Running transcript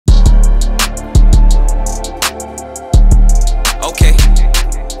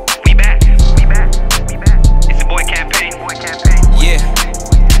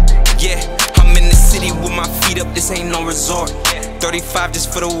35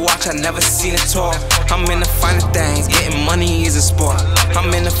 just for the watch, I never seen it tall. I'm in the finer things, getting money is a sport.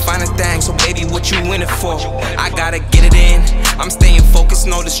 I'm in the finer things, so baby, what you in it for? I gotta get it in, I'm staying focused,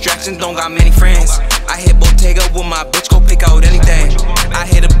 no distractions, don't got many friends. I hit Bottega with my bitch, go pick out anything. I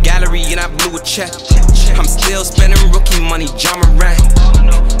hit up gallery and I blew a check. I'm still spending rookie money, John Moran.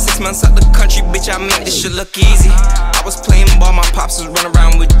 6 months out the country, bitch, I made this shit look easy. I was playing ball, my pops was running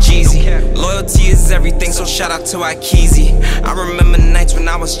around with Jeezy. Loyalty is everything, so shout out to Ikeezy. I remember nights when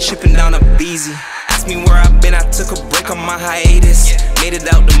I was chipping down a Beezy. Ask me where I've been, I took a break on my hiatus. Made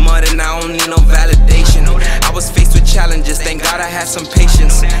it out the mud and I don't need no validation. I was faced with challenges, thank God I had some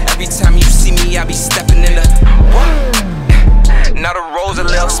patience. Every time you see me, I be stepping in the now the road's a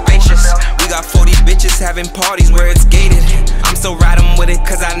little spacious. We got 40 bitches having parties where it's gated. I'm still riding with it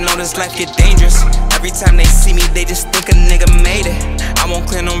cause I know this life get dangerous. Every time they see me, they just think a nigga made it. I won't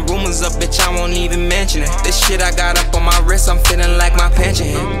clear no rumors up, bitch, I won't even mention it. This shit I got up on my wrist, I'm feeling like my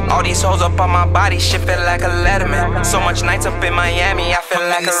pension. All these hoes up on my body, shit feel like a Letterman. So much nights up in Miami, I feel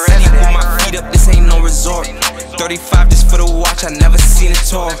like a resident. Put my feet up, this ain't no resort. 35 just for the watch, I never seen it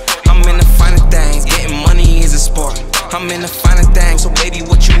tall. I'm in the finer things, getting money is a sport. I'm in the finer things, so baby,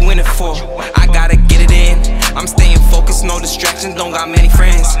 what you in it for? I gotta get it in, I'm staying focused, no distractions, don't got many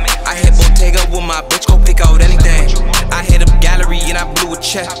friends. I hit Bottega with my bitch, go pick out anything. I hit up gallery and I blew a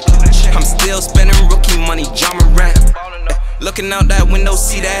check. I'm still spending rookie money, John Moran. Looking out that window,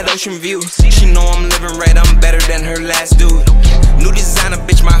 see that ocean view. She know I'm living right, I'm better than her last dude. New designer,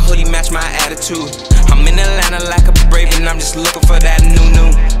 bitch, my hoodie match my attitude. I'm in Atlanta like a Brave and I'm just looking for that new.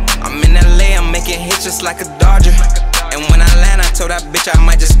 I'm in LA, I'm making hits just like a Dodger. And when I land, I told that bitch I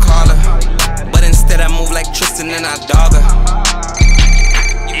might just call her. But instead I move like Tristan and I dog her.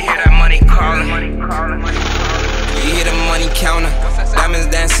 You hear that money calling, you hear the money counter.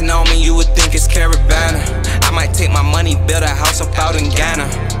 Diamonds dancing on me, you would think it's Caravana. I might take my money, build a house up out in Ghana.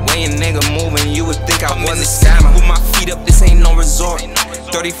 Way a nigga moving, you would think I was a Santa. With my feet up, this ain't no resort.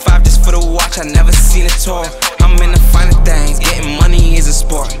 35 just for the watch, I never seen it tall. I'm in the finer things, getting money is a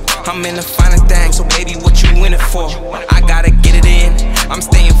sport. I'm in the finer things, so baby, what you in it for? I gotta get it in, I'm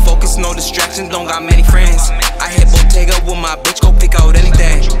staying focused, no distractions, don't got many friends. I hit Bottega with my bitch, go pick out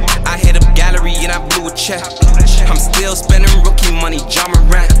anything. I hit up gallery and I blew a check.